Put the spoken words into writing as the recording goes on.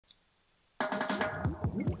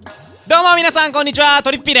どうも皆さんこんにちは、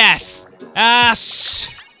とりっぴぃです。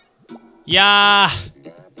いや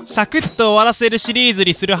ー、サクッと終わらせるシリーズ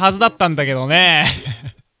にするはずだったんだけどね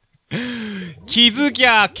気づき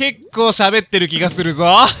ゃ結構喋ってる気がする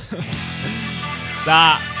ぞさ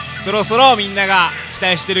あ、そろそろみんなが期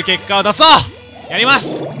待してる結果を出そう。やりま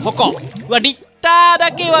す。矛。うわ、リッター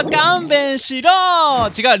だけは勘弁しろ。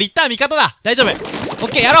違う、リッター味方だ。大丈夫。オ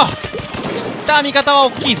ッケー、やろう。リッター味方は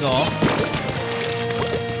大きいぞ。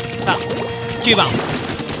さあ、9番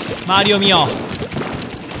周りを見よう。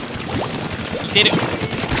いてる。はい、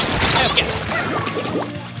オッケー。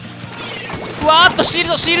うわーっとシ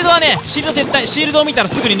ールドはね、シールド撤退。シールドを見たら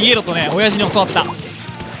すぐに逃げろとね、親父に教わった。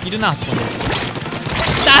いるな、あそこに。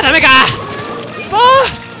ダメか。そ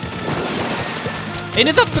う、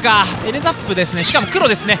N ザップか。N ザップですね。しかも黒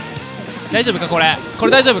ですね。大丈夫かこれ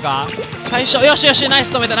大丈夫か。最初、よしよし、ナイ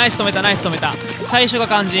ス止めた。最初が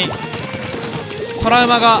肝心。トラウ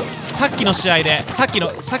マがさっきの試合で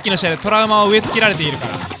トラウマを植え付けられているか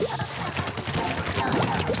ら。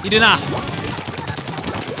いるな。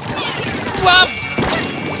うわっ、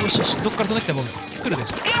よしよし、どっから飛んできたボム来るで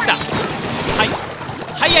しょ。来た。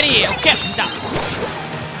はいやりー。オッケー。見た。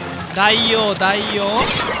大王ち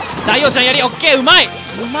ゃんやり。オッケー。うまい。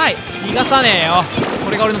逃がさねえよ。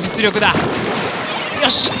これが俺の実力だ。よ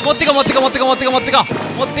し、持ってこ。2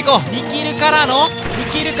キルからの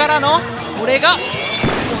俺が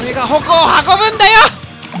矛を運ぶんだよ。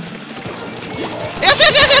よ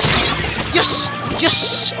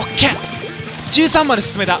しオッケー。13まで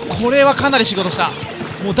進めた。これはかなり仕事した。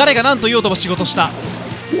もう誰が何と言おうとも仕事した。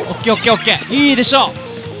オッケー。いいでしょう。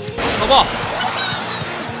飛ぼう。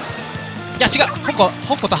いや違う、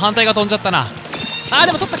矛と反対が飛んじゃったな。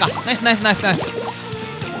でも取ったか。ナイス。い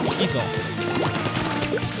いぞ。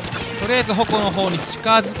とりあえず矛の方に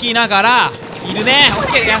近づきながらいるね。オ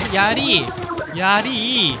ッケー。や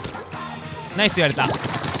りナイス。やれた。い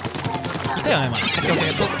たよね、まだ。オッケ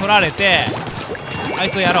ー。取られて、あい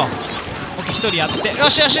つをやろう。オッケー、1人やって、よ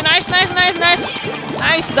し、ナイ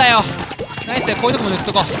スだよ。こういうとこも抜く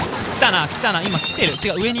とこ。来たな。今来てる。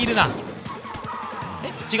違う、上にいるな。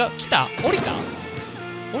違う、来た。降りた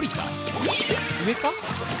上か。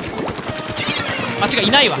違う、い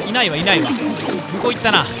ないわ。向こう行っ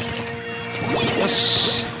たな。よ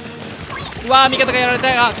し。うわー、味方がやられ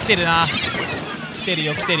た。来てるな。来てる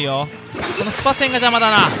よ。このスパ戦が邪魔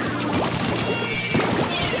だな。オ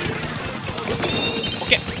ッ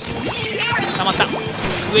ケー。溜まった。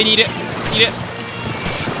上にいる。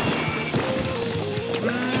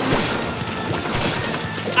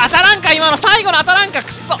当たらんか。今の最後の当たらんか。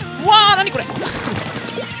くそ。うわー、何これ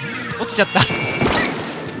落ちちゃった。取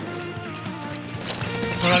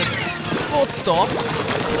られる。おっと、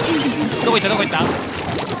どこ行った。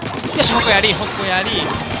よし、矛やり。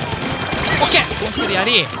オッケー。もう一人や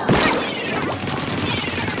り。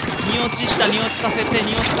2落ちさせて。オッ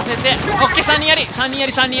ケー。3人やり。3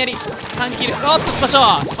キル。おっと、スパショー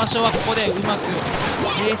はここでうまく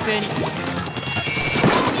冷静に。は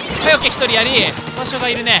い、オッケー。1人やり。スパショーが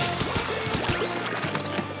いるね。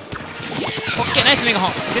オッケー。ナイス。メガホ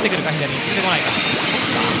ン出てくるか。左に出てこないか。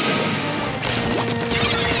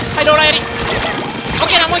はい、ローラーやり。オッ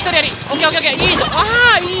ケーな。もう1人やり。オッケー。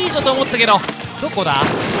いいじゃんと思ったけど、どこだ。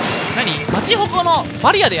何、ガチホコの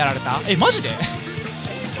バリアでやられた。マジで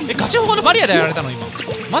ガチホコのバリアでやられたの今。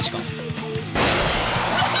マジか。よ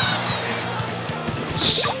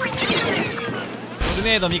し。トル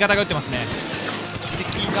ネード味方が撃ってますね。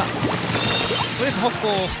敵がとりあえず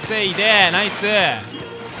矛を防いで、ナイス。ロー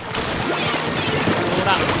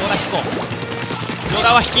ラ飛行。ロー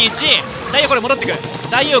ラは引き打ち。大王これ戻ってくる。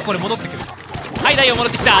はい、大王戻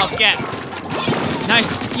ってきた。オッケー。ナイ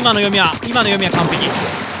ス。今の読みは完璧。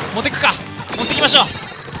持ってきましょう。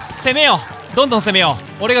攻めよう。どんどん攻めよ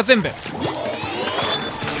う。俺が全部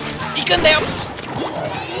行くんだよ。よ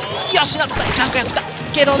し、なんかやった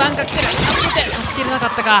けど、なんか来てる。助けれなかっ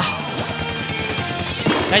たか。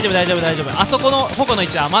大丈夫。あそこの矛の位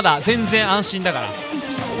置はまだ全然安心だから。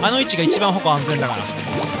あの位置が一番矛安全だから。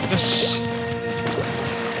よし、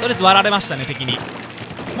とりあえず割られましたね、敵に。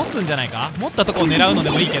持つんじゃないか。持ったところを狙うので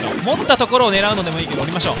もいいけど、降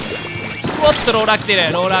りましょう。おっと、ローラー来て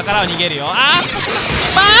る。ローラーからは逃げるよ。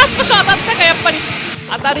少し当たったか。やっぱり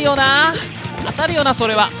当たるよな、そ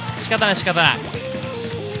れは仕方ない。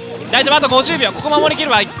大丈夫。あと50秒。ここ守りきれ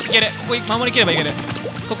ばいける。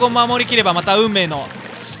ここ守りきればまた運命の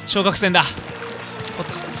昇格戦だ。こ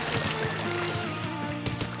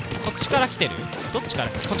っちから来てる。こっちから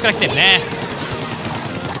来てるね。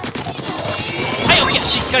はい、オッケー。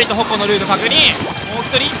しっかりと矛のルート確認。もう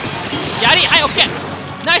1人やり。はい、オッケー。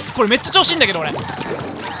ナイス。これめっちゃ調子いいんだけど俺。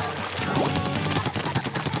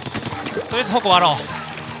とりあえず矛割ろう。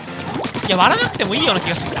いや割らなくてもいいような気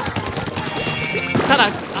がしてきた。ただ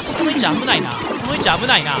あそこの位置危ないな。この位置危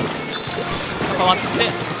ないな。割っ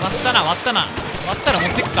たな割ったら持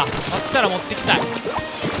ってくか。割ったら持ってきたい。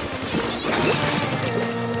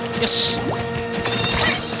よし。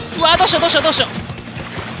うわどうしよう。よ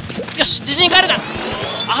し自陣帰るな。あ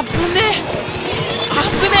ぶねえ。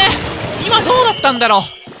今どうだったんだろう。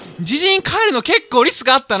自陣帰るの結構リス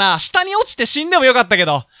クあったな。下に落ちて死んでもよかったけ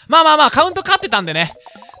ど、まあカウント勝ってたんでね、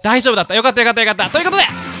大丈夫だった。よかったということで、よ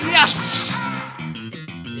し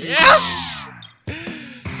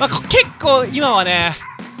まあ結構今はね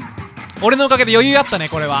俺のおかげで余裕あったね。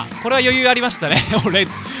これは余裕ありましたね。俺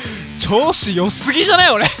調子良すぎじゃな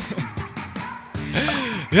い俺。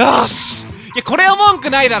よし。いやこれは文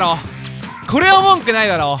句ないだろう。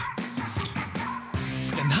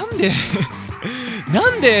いや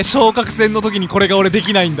なんで昇格戦の時にこれが俺で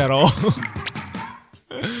きないんだろ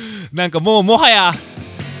う。なんかもはや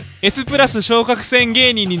S プラス昇格戦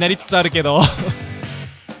芸人になりつつあるけど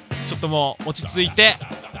ちょっともう落ち着いて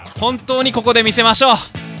本当にここで見せましょう。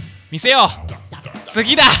見せよう。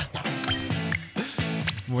次だ。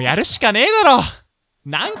もうやるしかねえだろ。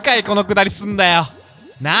何回このくだりすんだよ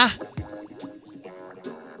な。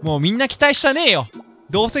もうみんな期待したねえよ。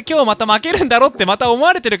どうせ今日また負けるんだろってまた思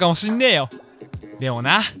われてるかもしんねえよ。でも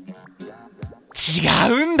な、違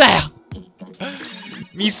うんだよ。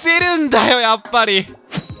見せるんだよやっぱり。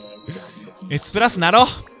S プラスなろう。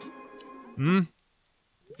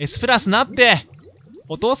S プラスなって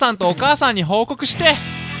お父さんとお母さんに報告して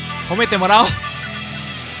褒めてもらおう。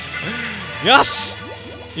よし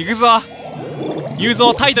行くぞ。言う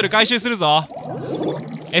ぞ、タイトル回収するぞ。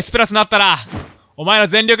 S プラスなったらお前ら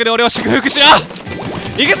全力で俺を祝福しろ。行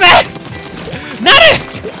くぜ。なる。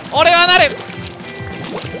俺はなる。よ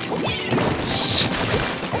し。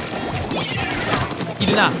い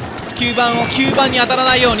るな。9番に当たら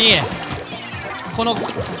ないようにこの矛を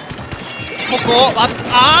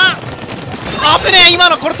危ねえ。今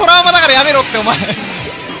のこれトラウマだからやめろって。お前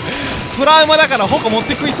トラウマだから矛持っ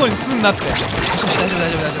て食いそうにすんなって。よし大丈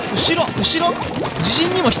夫。後ろ自陣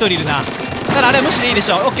にも1人いるな。だからあれは無視でいいで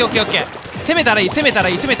しょ。オッケー。攻めたらいい。カ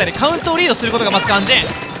ウントをリードすることがまず肝心。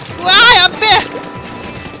うわーやっべえ。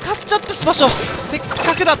使っちゃってスパショ。せっ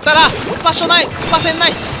かくだったらスパセンナイス。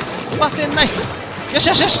よし。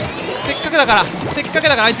せっかくだから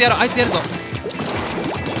あいつやるぞ。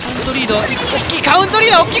カウントリード大きい。大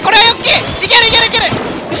きい。これは大きい。いける。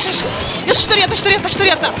よし1人やったぞ。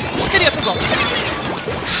よ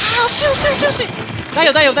し。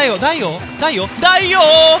だよ。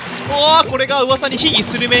おおこれが噂に秘技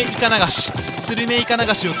スルメイカ流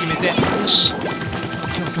しを決めて、よし。オ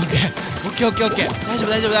ッケー。大丈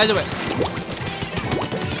夫。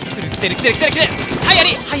来てる。は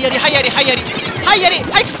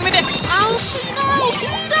い進めて。惜しい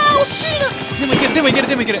な。でもい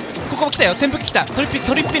ける。ここ来たよ。潜伏来た。トリッピ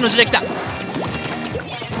ーの時代来た。は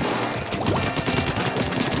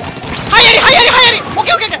いやり。オッ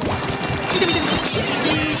ケー。見て。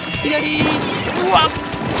左。うわ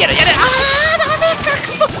いける。ダメかク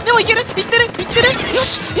ソ。でもいってる。よ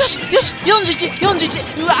し。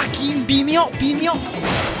41。うわ微妙。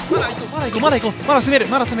まだ行こう。まだ攻める。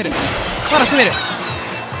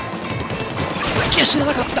死な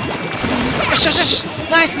なかった。よし。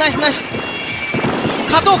ナイス。勝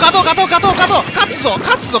とう。勝つ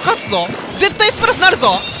ぞ。絶対スプラスなる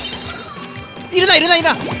ぞ。いるな。は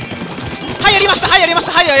いやりました。やりまし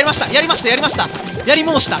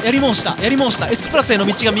た。S プラスへの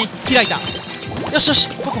道が開いた。よし。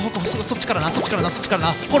ここそっちからな。フ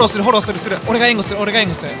ォローする。俺が援護する。降り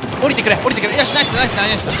てくれ。よしナイス。うわ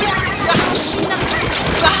惜しいな。うわ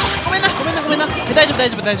ごめんな。大丈夫。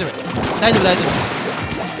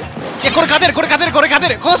いやこれ勝てる。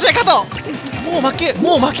この試合勝とう。もう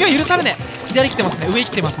負けは許されねえ。左来てますね。上来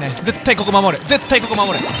てますね。絶対ここ守る。よ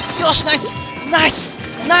しナイス。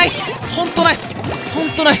ほんとナイスだ。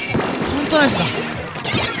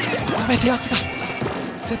やべえ手汗が。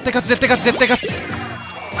絶対勝つ。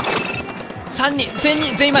3人全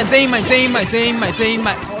員前。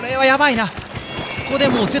これはやばいな。ここで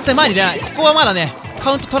もう絶対前に出ない。ここはまだね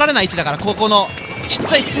カウント取られない位置だから、ここのちっ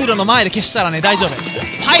ちゃい通路の前で消したらね大丈夫。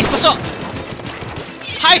はいスパショ。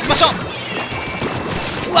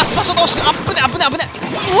うわスパショどうして。危ね。うわ危ね。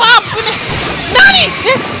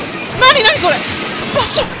何それ。スパ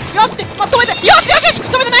ショやって、止めて。よし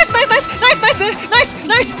止めて。ナイ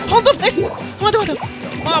ス。ほんとナイス。待て。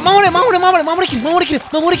守り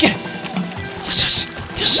きる。よし。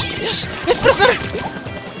エスプレスなる。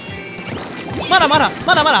まだ。取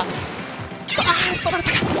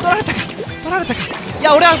られたか。い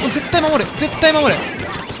や俺はもう絶対守る。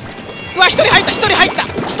うわ、1人入った、1人入った、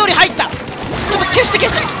1人入った。ちょっと消して、待っ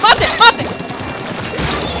て、う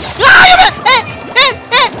わー、やべえ、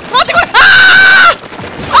待って、これ、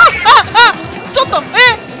ちょっと、ほー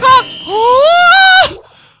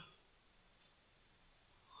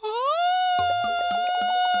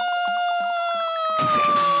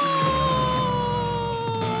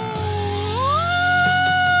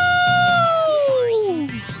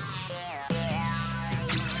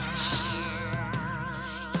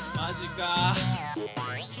マジかく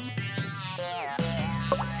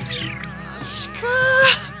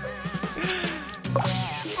っ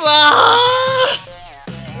そー、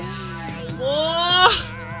もう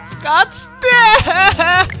勝ちてね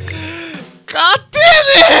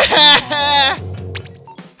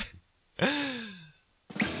ー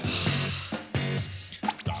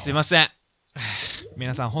すいません。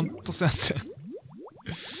皆さん、ほんとすいません。ちょっ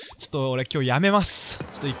と俺今日やめます。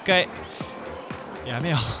ちょっと一回、やめ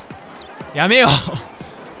よう。違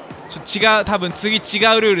う、多分次違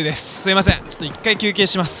うルールです。すいません。ちょっと一回休憩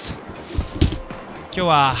します。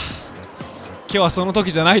今日はその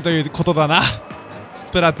時じゃないということだな。ス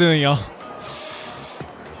プラトゥーンよ。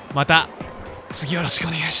また、次よろしく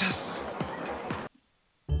お願いします。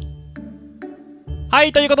は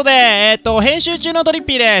い、ということで、編集中のトリッ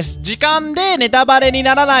ピーです。時間でネタバレに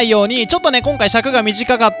ならないように、ちょっとね、今回尺が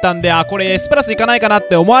短かったんで、これ S プラスいかないかなっ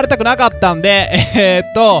て思われたくなかったんで、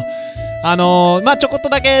まあ、ちょこっと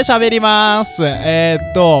だけ喋ります。ま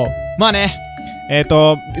あね、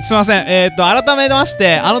すいません。改めまし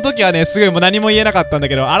て、あの時はね、すごいもう何も言えなかったんだ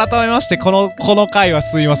けど、改めまして、この回は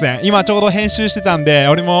すいません。今ちょうど編集してたんで、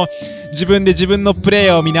俺も自分で自分のプレ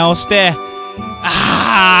イを見直して、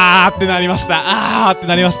ってなりました。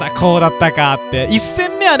こうだったかって。1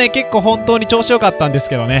戦目はね、結構本当に調子良かったんです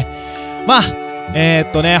けどね。まあ、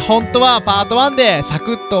本当はパート1でサ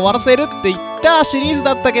クッと終わらせるって言ったシリーズ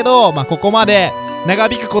だったけど、まあ、ここまで長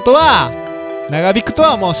引くとは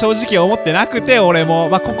もう正直思ってなくて、俺も、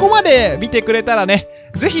まあ、ここまで見てくれたらね、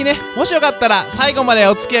ぜひね、もしよかったら最後まで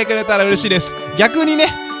お付き合いくれたら嬉しいです。逆に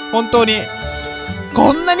ね、本当に、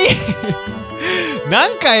こんなに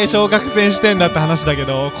何回昇格戦してんだって話だけ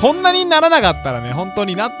ど、こんなにならなかったらね、本当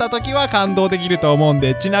になった時は感動できると思うん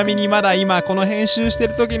で、ちなみにまだ今この編集して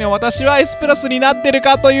る時に私は S プラスになってる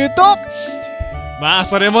かというと、まあ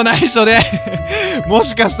それも内緒でも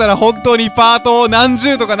しかしたら本当にパート何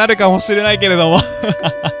十とかなるかもしれないけれども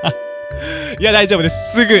いや大丈夫で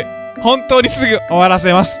す。本当にすぐ終わら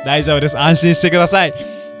せます。大丈夫です。安心してください。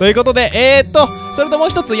ということで、それともう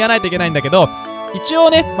一つ言わないといけないんだけど、一応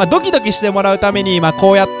ね、まあ、ドキドキしてもらうために、まあ、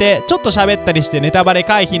こうやってちょっと喋ったりしてネタバレ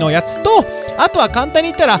回避のやつと、あとは簡単に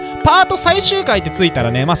言ったらパート最終回ってついた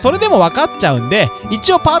らね、まあ、それでも分かっちゃうんで、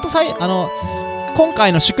一応パート今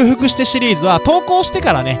回の祝福してシリーズは投稿して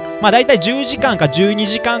からね、まあ、だいたい10時間か12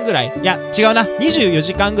時間ぐらい、いや違うな、24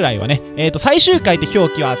時間ぐらいはね、最終回って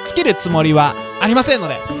表記はつけるつもりはありませんの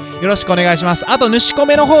で、よろしくお願いします。あと、主コ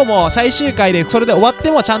メの方も最終回でそれで終わっ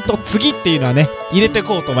てもちゃんと次っていうのはね、入れてい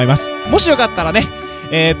こうと思います。もしよかったらね、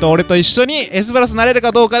俺と一緒に S プラスなれる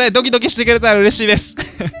かどうかでドキドキしてくれたら嬉しいです。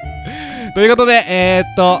ということで、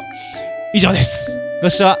以上です。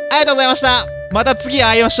ご視聴ありがとうございました。また次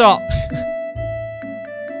会いましょう。